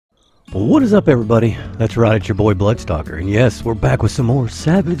What is up, everybody? That's right, it's your boy Bloodstalker, and yes, we're back with some more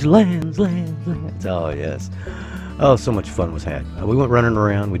Savage Lands. Oh yes, oh, so much fun was had. We went running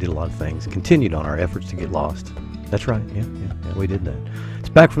around, we did a lot of things, continued on our efforts to get lost. That's right, yeah, we did that. It's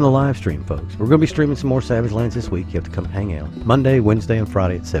back from the live stream, folks. We're going to be streaming some more Savage Lands this week. You have to come hang out Monday, Wednesday, and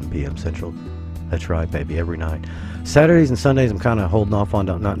Friday at 7 p.m. Central. That's right, baby, every night. Saturdays and Sundays I'm kind of holding off on,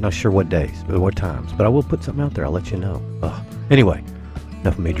 not sure what days or what times, but I will put something out there. I'll let you know. Anyway,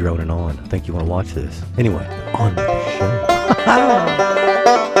 enough of me droning on. I think you want to watch this. Anyway, on the show.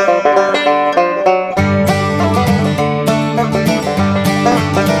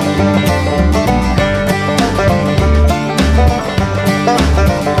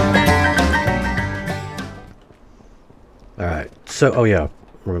 Alright, so, oh yeah,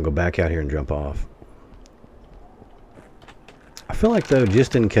 we're going to go back out here and jump off. I feel like, though,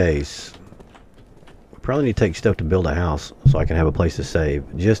 just in case, we probably need to take stuff to build a house so I can have a place to save,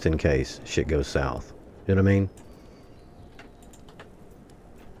 just in case shit goes south. You know what I mean?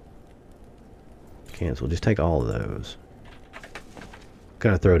 Cancel. Just take all of those.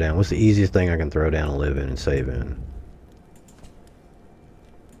 Kind of throw down. What's the easiest thing I can throw down and live in and save in?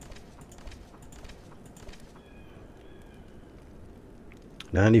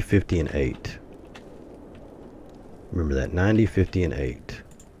 $90, $50, and $8. Remember that. $90, $50, and $8.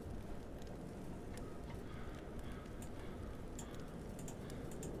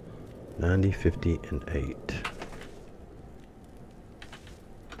 $90, $50, and $8.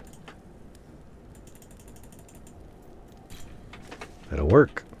 That'll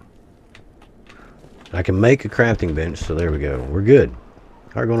work. I can make a crafting bench, so there we go. We're good.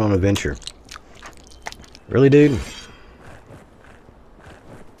 We're going on an adventure. Really, dude?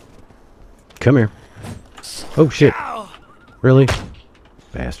 Come here. Oh, shit. Really?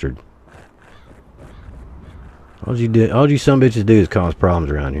 Bastard. All you son of bitches do is cause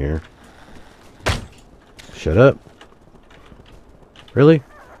problems around here. Shut up. Really?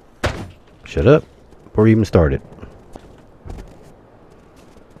 Shut up before you even started.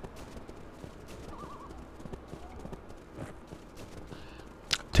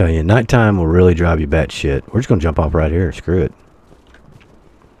 Tell you, nighttime will really drive you batshit. We're just gonna jump off right here. Screw it.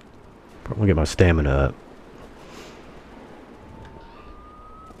 I'm gonna get my stamina up.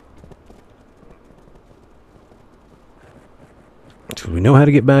 So we know how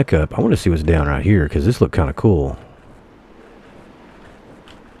to get back up. I want to see what's down right here because this looked kind of cool.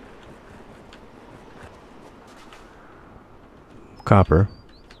 Copper.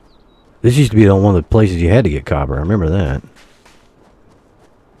 This used to be one of the places you had to get copper. I remember that.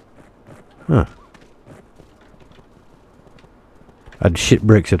 Huh. I'd shit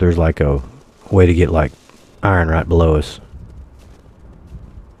bricks if there's like a way to get like iron right below us.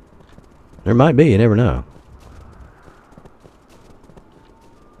 There might be, you never know.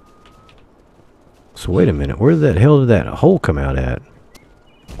 So wait a minute, where the hell did that hole come out at?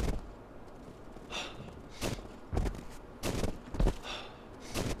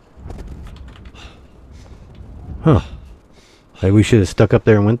 Huh. Maybe we should have stuck up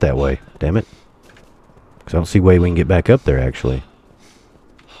there and went that way. Damn it. Because I don't see a way we can get back up there, actually.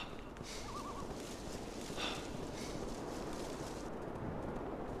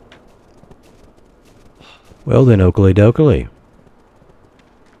 Well then, Oakley Dokley.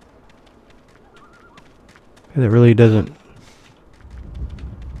 That really doesn't...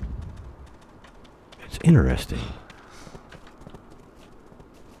 It's interesting.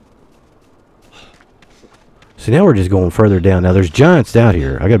 So now we're just going further down. Now there's giants out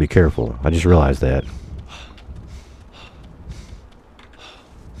here. I gotta be careful. I just realized that.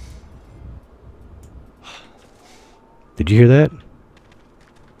 Did you hear that?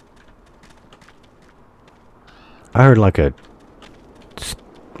 I heard like a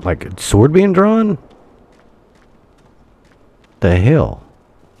sword being drawn? The hell?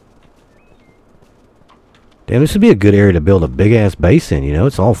 Damn, this would be a good area to build a big ass base in, you know?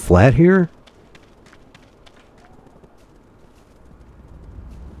 It's all flat here.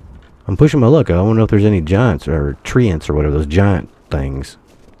 I'm pushing my luck. I don't know if there's any giants or treants or whatever, those giant things.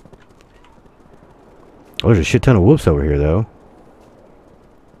 Oh, there's a shit ton of wolves over here, though.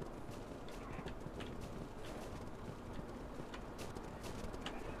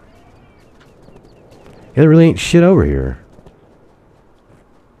 Yeah, there really ain't shit over here.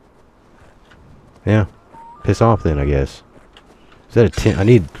 Yeah. Piss off then, I guess. Is that a tent? I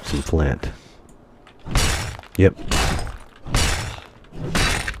need some flint. Yep.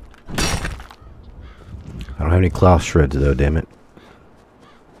 I don't have any cloth shreds, though, damn it.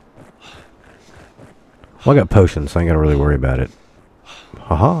 Well, I got potions, so I ain't gotta really worry about it.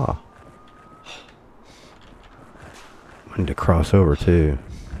 Haha. I need to cross over, too.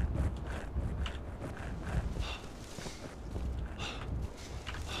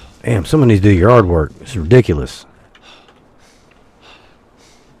 Damn, someone needs to do yard work. It's ridiculous.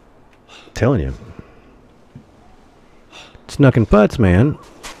 I'm telling you. Snucking putts, man.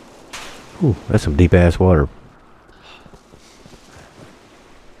 Ooh, that's some deep ass water.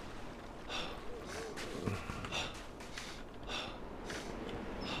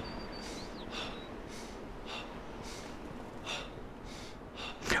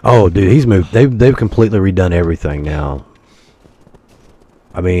 Oh, dude, he's moved. They've completely redone everything now.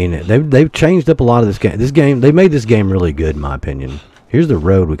 I mean, they've changed up a lot of this game. They made this game really good, in my opinion. Here's the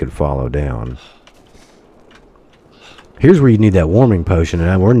road we could follow down. Here's where you need that warming potion,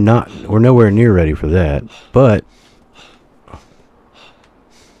 and we're nowhere near ready for that. But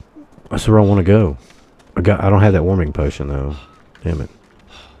that's where I want to go. I don't have that warming potion though. Damn it.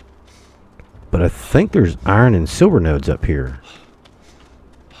 But I think there's iron and silver nodes up here.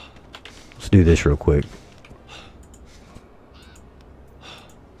 Let's do this real quick.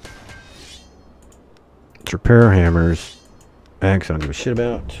 Let's repair our hammers. Axe I don't give a shit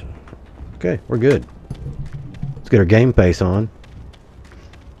about. Okay, we're good. Let's get our game face on.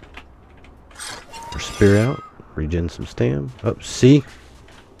 Our spear out. Regen some stam. Oh, see?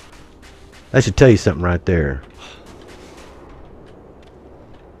 That should tell you something right there.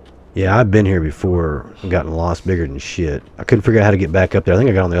 Yeah, I've been here before and gotten lost bigger than shit. I couldn't figure out how to get back up there. I think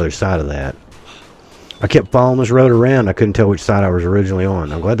I got on the other side of that. I kept following this road around. I couldn't tell which side I was originally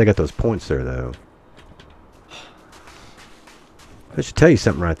on. I'm glad they got those points there, though. That should tell you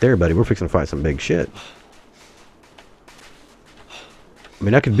something right there, buddy. We're fixing to fight some big shit. I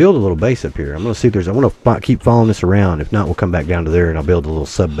mean, I could build a little base up here. I'm going to see if there's... I want to keep following this around. If not, we'll come back down to there and I'll build a little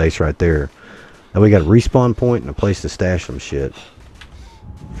sub base right there. Now we got a respawn point and a place to stash some shit.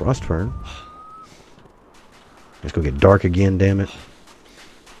 Frost fern. It's gonna get dark again, damn it.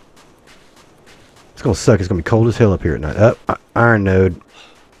 It's gonna suck. It's gonna be cold as hell up here at night. Up, iron node.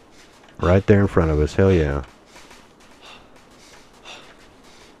 Right there in front of us. Hell yeah.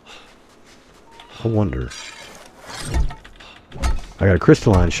 I wonder. I got a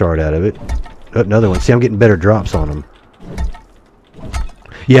crystalline shard out of it. Oh, another one. See, I'm getting better drops on them.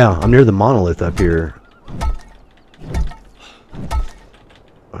 Yeah, I'm near the monolith up here.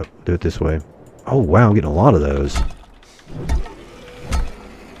 Do it this way. Oh wow, I'm getting a lot of those.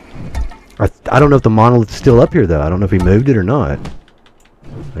 I don't know if the monolith's still up here though. I don't know if he moved it or not.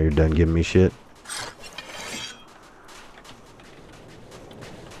 Oh, you're done giving me shit.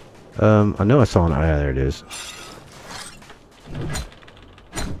 I know I saw an eye. Yeah, there it is.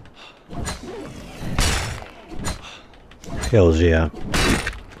 Hells yeah.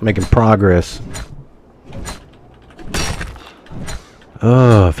 Making progress.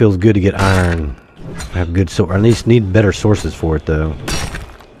 Oh, it feels good to get iron. I have good source. I at least need better sources for it, though. What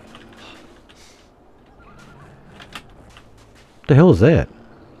the hell is that?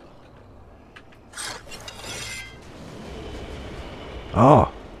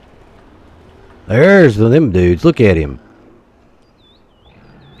 Oh. There's them dudes. Look at him.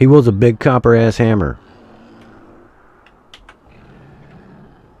 He was a big copper-ass hammer.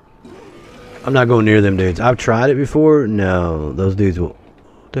 I'm not going near them dudes. I've tried it before. No, those dudes will...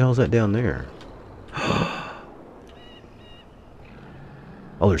 What the hell is that down there?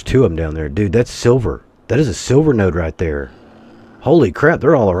 Oh, there's two of them down there. Dude, that's silver. That is a silver node right there. Holy crap,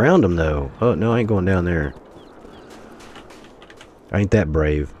 they're all around them, though. Oh, no, I ain't going down there. I ain't that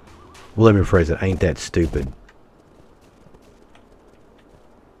brave. Well, let me rephrase it. I ain't that stupid.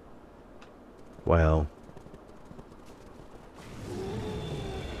 Wow.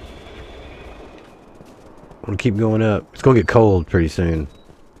 I'm gonna keep going up. It's gonna get cold pretty soon.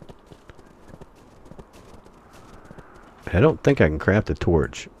 I don't think I can craft a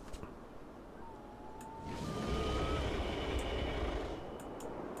torch.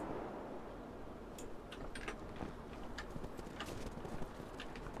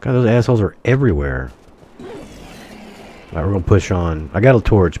 God, those assholes are everywhere. Alright, we're gonna push on. I got a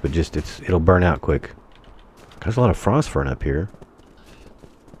torch, but just it'll burn out quick. There's a lot of frost fern up here.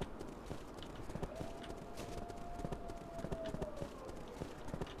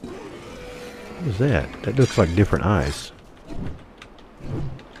 What is that? That looks like different ice.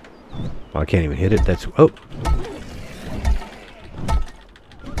 Oh, I can't even hit it. That's... Oh!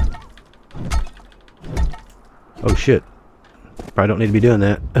 Oh, shit. Probably don't need to be doing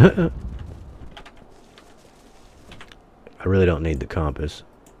that. I really don't need the compass.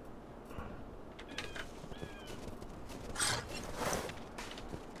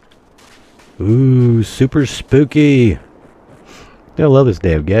 Ooh, super spooky. I love this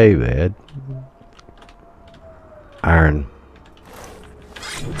damn game, man. Iron.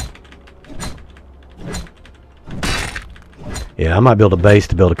 Yeah, I might build a base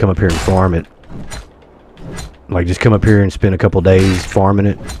to be able to come up here and farm it. Like, just come up here and spend a couple days farming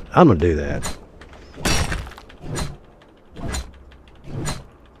it. I'm gonna do that.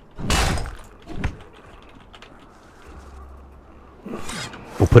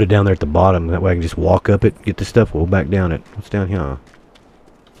 We'll put it down there at the bottom. That way I can just walk up it, get the stuff. We'll back down it. What's down here?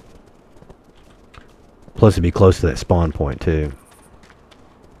 Plus, it'd be close to that spawn point too.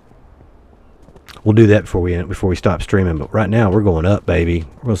 We'll do that before we stop streaming. But right now, we're going up, baby.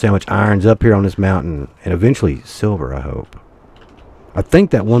 We're gonna see how much iron's up here on this mountain, and eventually silver. I hope. I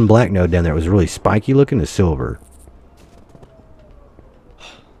think that one black node down there was really spiky looking is silver.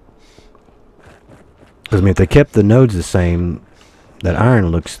 Because I mean, if they kept the nodes the same, that iron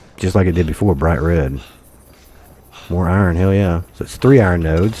looks just like it did before, bright red. More iron, hell yeah. So it's 3 iron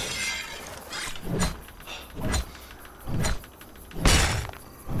nodes.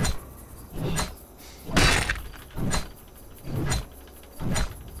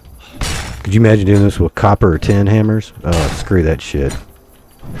 Could you imagine doing this with copper or tin hammers? Oh, screw that shit.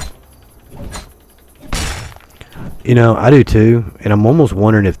 You know, I do too, and I'm almost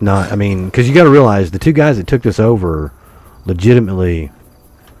wondering if not. I mean, because you got to realize the 2 guys that took this over legitimately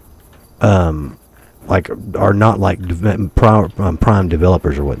like are not like prime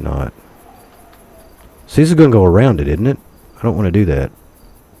developers or whatnot. So this is going to go around it, isn't it? I don't want to do that,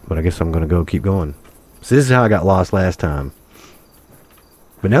 but I guess I'm going to keep going. So this is how I got lost last time.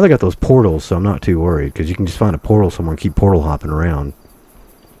 But now they got those portals, so I'm not too worried, because you can just find a portal somewhere and keep portal hopping around.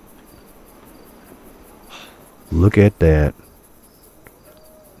 Look at that.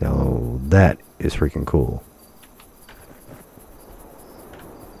 Now that is freaking cool.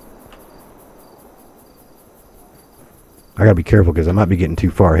 I gotta be careful because I might be getting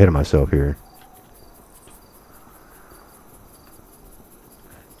too far ahead of myself here.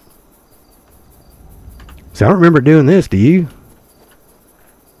 See, I don't remember doing this, do you?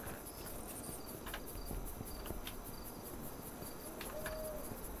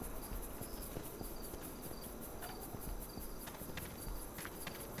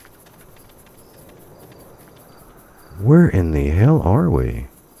 Where in the hell are we?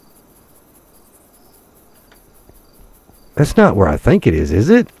 That's not where I think it is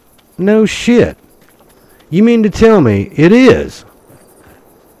it? No shit. You mean to tell me it is?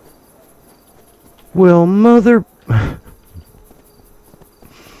 Well, mother...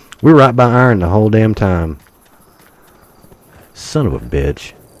 We're right by iron the whole damn time. Son of a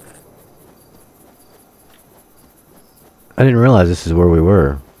bitch. I didn't realize this is where we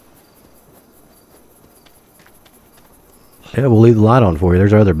were. Yeah, we'll leave the light on for you.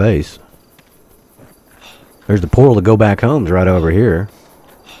 There's our other base. There's the portal to go back home. It's right over here.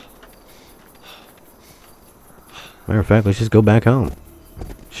 Matter of fact, let's just go back home.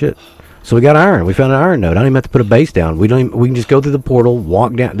 Shit. So we got iron. We found an iron node. I don't even have to put a base down. We can just go through the portal,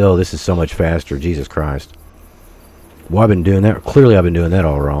 walk down. Oh, this is so much faster. Jesus Christ. Well, I've been doing that. Clearly, I've been doing that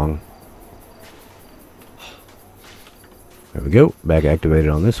all wrong. There we go. Back activated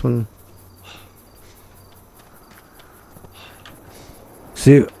on this one.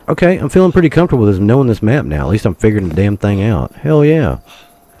 See, okay, I'm feeling pretty comfortable with this, knowing this map now. At least I'm figuring the damn thing out. Hell yeah.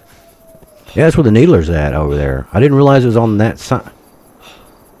 Yeah, that's where the needler's at over there. I didn't realize it was on that side.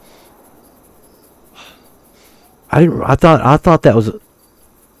 I thought that was...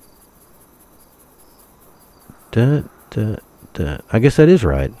 I guess that is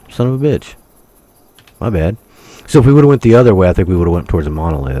right. Son of a bitch. My bad. So if we would have went the other way, I think we would have went towards a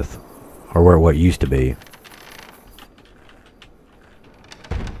monolith. Or where what used to be.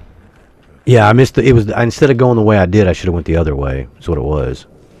 Yeah, I missed it was instead of going the way I did, I should have went the other way. That's what it was.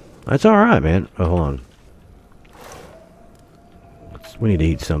 That's all right, man. Oh, hold on. We need to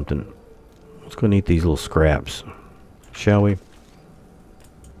eat something. Let's go and eat these little scraps, shall we?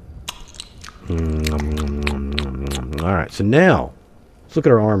 All right. So now, let's look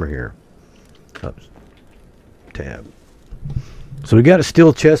at our armor here. Oops. Tab. So we got a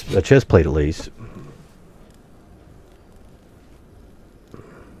steel chest plate at least.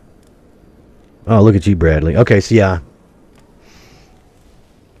 Oh, look at you, Bradley. Okay, so yeah.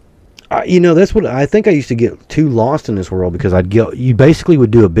 You know, that's what I think I used to get too lost in this world, because you basically would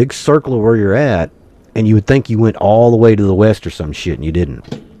do a big circle of where you're at, and you would think you went all the way to the west or some shit, and you didn't.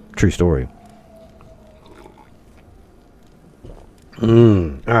 True story.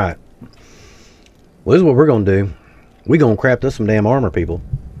 Alright. Well, this is what we're going to do. We're going to craft us some damn armor, people.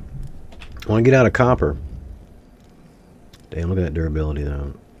 I want to get out of copper. Damn, look at that durability,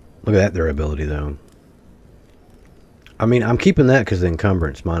 though. Look at that durability, though. I mean, I'm keeping that because the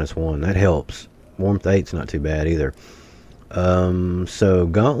encumbrance, -1. That helps. Warmth 8's not too bad, either. So,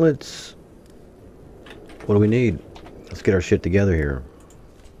 gauntlets. What do we need? Let's get our shit together here.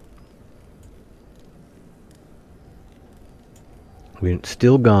 We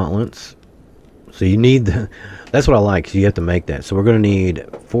steel gauntlets. So you need the... That's what I like. So you have to make that. So we're going to need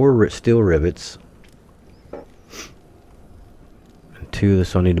 4 steel rivets. And 2.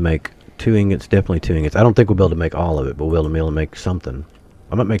 So I need to make 2 ingots. Definitely 2 ingots. I don't think we'll be able to make all of it, but we'll be able to make something.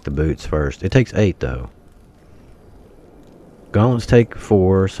 I might make the boots first. It takes 8 though. Gauntlets take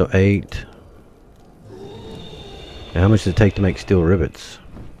 4, so 8. Now how much does it take to make steel rivets?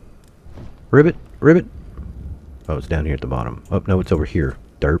 Rivet? Rivet? Oh, it's down here at the bottom. Oh, no, it's over here.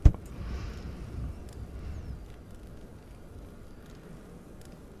 Derp.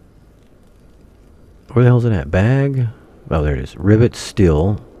 Where the hell is it at? Bag? Oh, there it is. Rivet,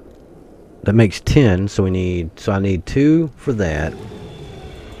 steel. That makes 10, so we need... So I need 2 for that.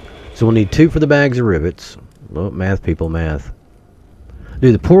 So we'll need 2 for the bags of rivets. Oh, math people, math.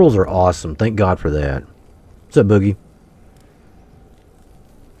 Dude, the portals are awesome. Thank God for that. What's up, Boogie?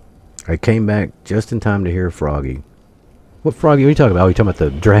 I came back just in time to hear Froggy. What Froggy? What are you talking about? Oh, you talking about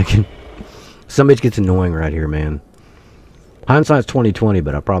the dragon? Some bitch gets annoying right here, man. Hindsight's 20/20,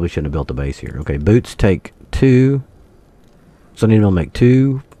 but I probably shouldn't have built the base here. Okay, boots take 2. So I need to be able to make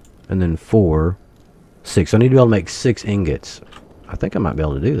 2, and then 4, 6. So I need to be able to make 6 ingots. I think I might be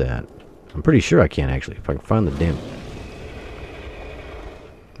able to do that. I'm pretty sure I can, actually, if I can find the damn...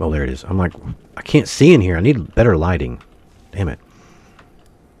 Oh, there it is. I'm like, I can't see in here. I need better lighting. Damn it.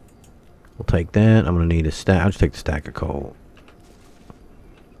 We'll take that. I'm going to need a stack. I'll just take the stack of coal.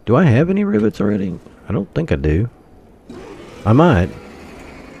 Do I have any rivets already? I don't think I do. I might.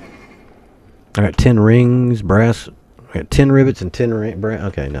 I got 10 rings, brass. I got 10 rivets and 10 ring, brass.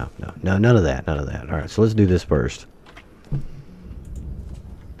 Okay, no, none of that. None of that. All right, so let's do this first.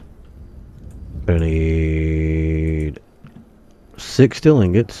 I need 6 steel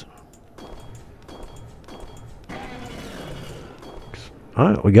ingots.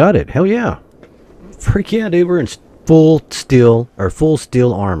 Alright, we got it. Hell yeah. Freak yeah, dude. We're in full steel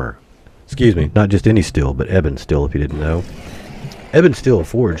armor. Excuse me. Not just any steel, but ebon steel, if you didn't know. Ebon steel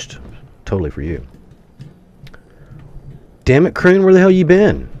forged. Totally for you. Damn it, Croon. Where the hell you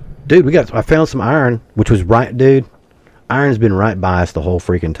been? Dude, I found some iron, which was right, dude. Iron's been right by us the whole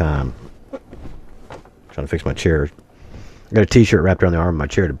freaking time. Trying to fix my chair. I got a t-shirt wrapped around the arm of my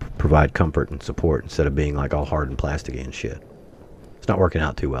chair to provide comfort and support instead of being like all hard and plasticky and shit. It's not working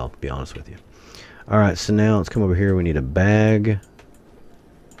out too well, to be honest with you. Alright, so now let's come over here. We need a bag.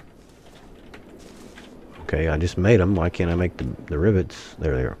 Okay, I just made them. Why can't I make the rivets?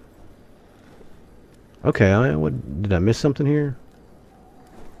 There they are. Okay, did I miss something here?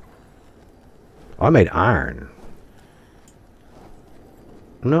 Oh, I made iron.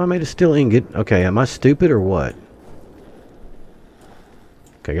 No, I made a steel ingot. Okay, am I stupid or what?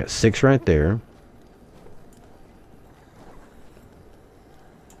 Okay, I got 6 right there.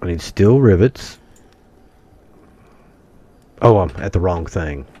 I need steel rivets. Oh, I'm at the wrong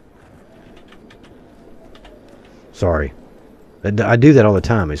thing. Sorry. I do that all the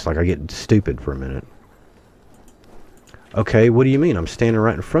time. It's like I get stupid for a minute. Okay, what do you mean? I'm standing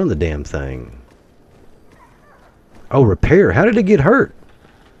right in front of the damn thing. Oh, repair. How did it get hurt?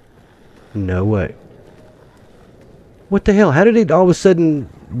 No way. What the hell? How did it all of a sudden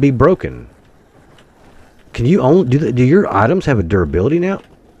be broken? Can you own... Do your items have a durability now?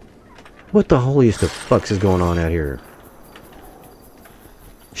 What the holiest of fucks is going on out here?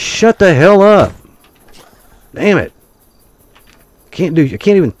 Shut the hell up! Damn it! I can't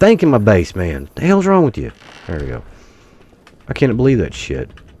even think in my base, man. What the hell's wrong with you? There we go. I can't believe that shit.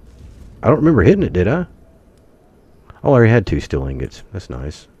 I don't remember hitting it, did I? Oh, I already had 2 steel ingots. That's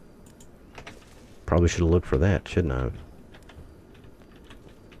nice. Probably should have looked for that, shouldn't I?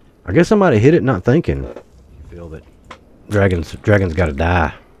 I guess I might have hit it not thinking. Feel that dragon's gotta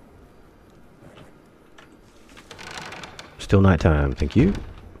die. Still nighttime, thank you.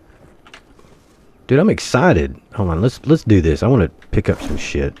 Dude, I'm excited. Hold on, let's do this. I want to pick up some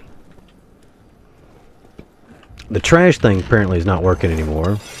shit. The trash thing apparently is not working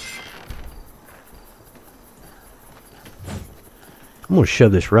anymore. I'm gonna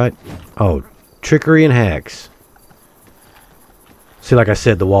shove this right. Oh, trickery and hacks. See, like I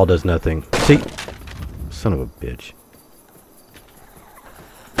said, the wall does nothing. See, son of a bitch.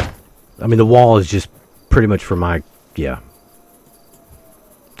 I mean, the wall is just pretty much for my, yeah.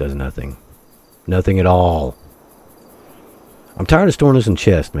 Does nothing. Nothing at all. I'm tired of storing this in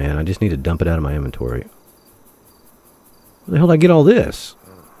chest, man. I just need to dump it out of my inventory. Where the hell did I get all this?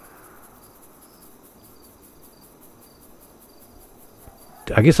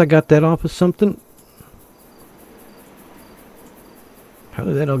 I guess I got that off of something. How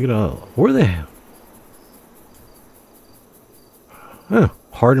did that all get all... Where the hell? Huh.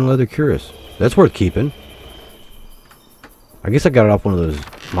 Hardened leather cuirass. That's worth keeping. I guess I got it off one of those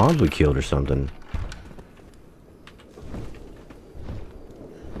mobs we killed or something.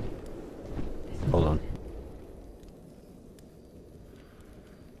 Hold on.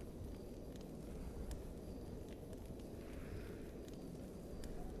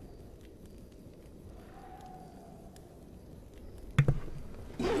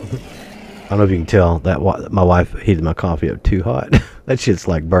 I don't know if you can tell that my wife heated my coffee up too hot. That shit's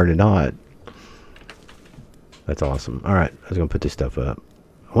like burning hot. That's awesome. Alright, I was going to put this stuff up.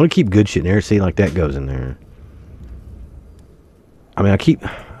 I want to keep good shit in there. See, like that goes in there. I mean,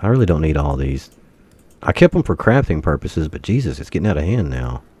 I really don't need all these. I kept them for crafting purposes, but Jesus, it's getting out of hand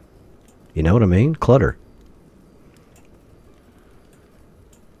now. You know what I mean? Clutter.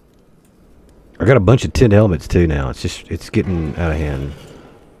 I got a bunch of tin helmets too now. It's getting out of hand.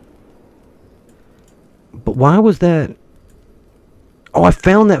 But why was that? Oh, I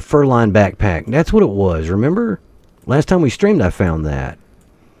found that fur-lined backpack. That's what it was, remember? Last time we streamed, I found that.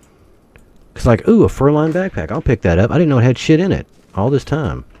 It's like, ooh, a fur-lined backpack. I'll pick that up. I didn't know it had shit in it all this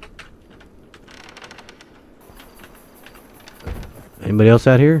time. Anybody else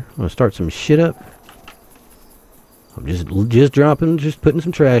out here? I'm gonna start some shit up. I'm just dropping, just putting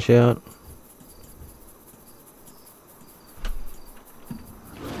some trash out.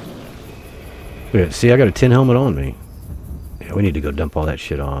 See, I got a tin helmet on me. Yeah, we need to go dump all that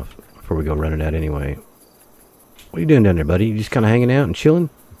shit off before we go running out anyway. What are you doing down there, buddy? You just kind of hanging out and chilling?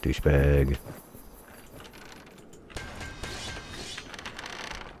 Douchebag.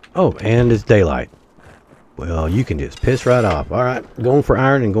 Oh, and it's daylight. Well, you can just piss right off. Alright, going for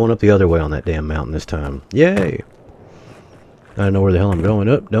iron and going up the other way on that damn mountain this time. Yay! I don't know where the hell I'm going.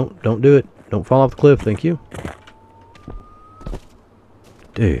 Up. Don't do it. Don't fall off the cliff, thank you.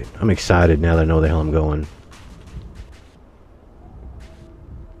 Dude, I'm excited now that I know where the hell I'm going.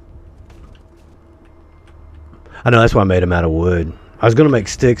 I know, that's why I made them out of wood. I was going to make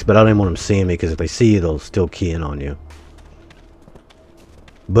sticks, but I didn't want them seeing me, because if they see you, they'll still key in on you.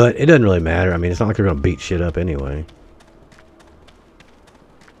 But it doesn't really matter. I mean, it's not like they're going to beat shit up anyway.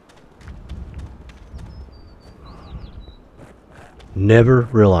 Never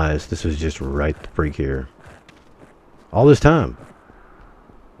realized this was just right the freak here. All this time.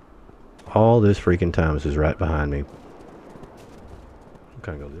 All this freaking time, this is right behind me. I'm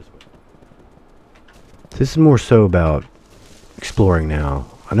kind of go this way. This is more so about exploring now.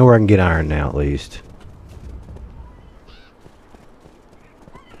 I know where I can get iron now, at least.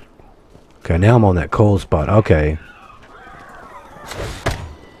 Okay, now I'm on that coal spot. Okay.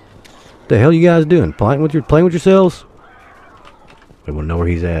 What the hell you guys doing? Playing with yourselves? We want to know where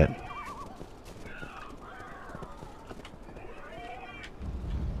he's at.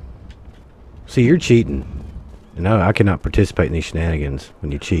 See, you're cheating. And I cannot participate in these shenanigans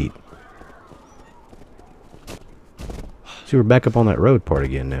when you cheat. See, we're back up on that road part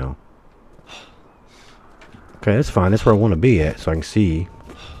again now. Okay, that's fine. That's where I want to be at, so I can see.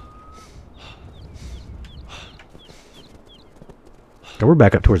 Okay, we're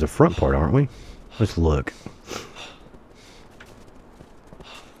back up towards the front part, aren't we? Let's look.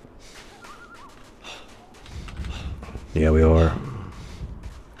 Yeah, we are.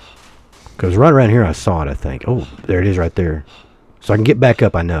 Because right around here I saw it, I think. Oh, there it is right there. So I can get back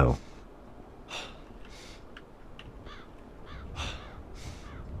up, I know.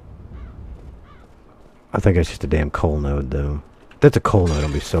 I think that's just a damn coal node, though. If that's a coal node,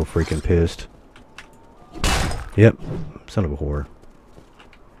 I'll be so freaking pissed. Yep. Son of a whore.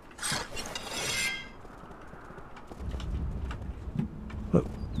 Oh,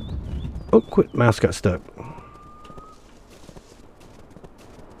 oh, quit. Mouse got stuck.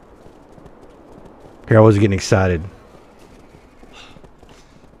 Here, I was getting excited.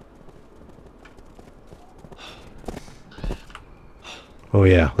 Oh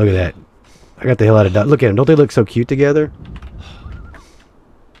yeah, look at that. I got the hell out of dodge. Look at them. Don't they look so cute together?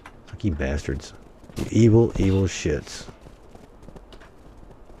 Fuck you bastards. You evil, evil shits.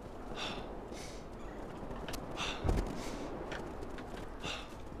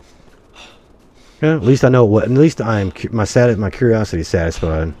 Yeah, at least I know what. At least my curiosity is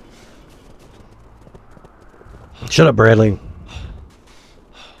satisfied. Shut up, Bradley.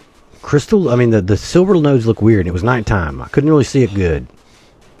 Crystal, I mean, the silver nodes look weird. It was nighttime. I couldn't really see it good.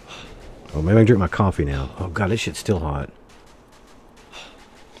 Oh, maybe I can drink my coffee now. Oh, God, this shit's still hot.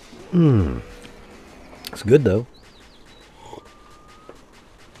 It's good, though.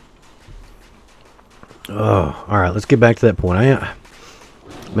 Oh, alright, let's get back to that point. I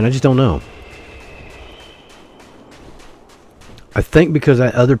mean, I just don't know. I think because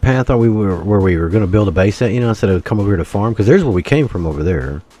that other path where we were going to build a base at, you know, instead of come over here to farm, because there's where we came from over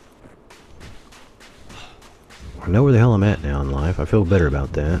there. I know where the hell I'm at now in life. I feel better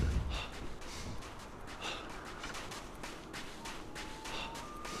about that.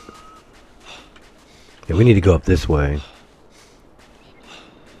 Yeah, we need to go up this way.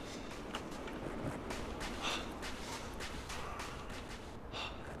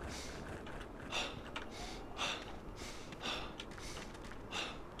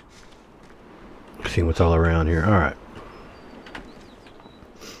 Seeing what's all around here. All right.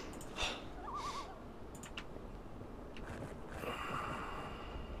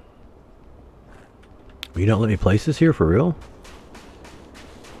 You don't let me place this here for real?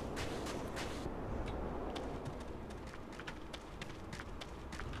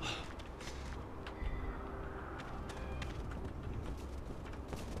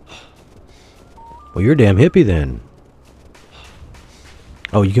 Well, you're a damn hippie then.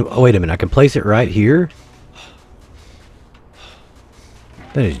 Oh, you can. Oh, wait a minute. I can place it right here.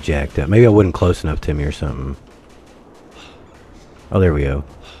 That is jacked up. Maybe I wasn't close enough to me or something. Oh, there we go.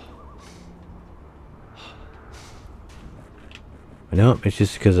 No, it's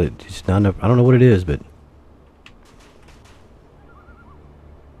just because it's not enough. I don't know what it is, but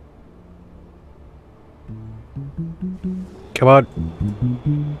come on.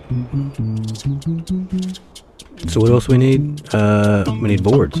 So what else we need? We need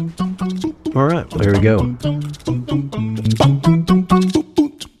boards. All right, well, here we go.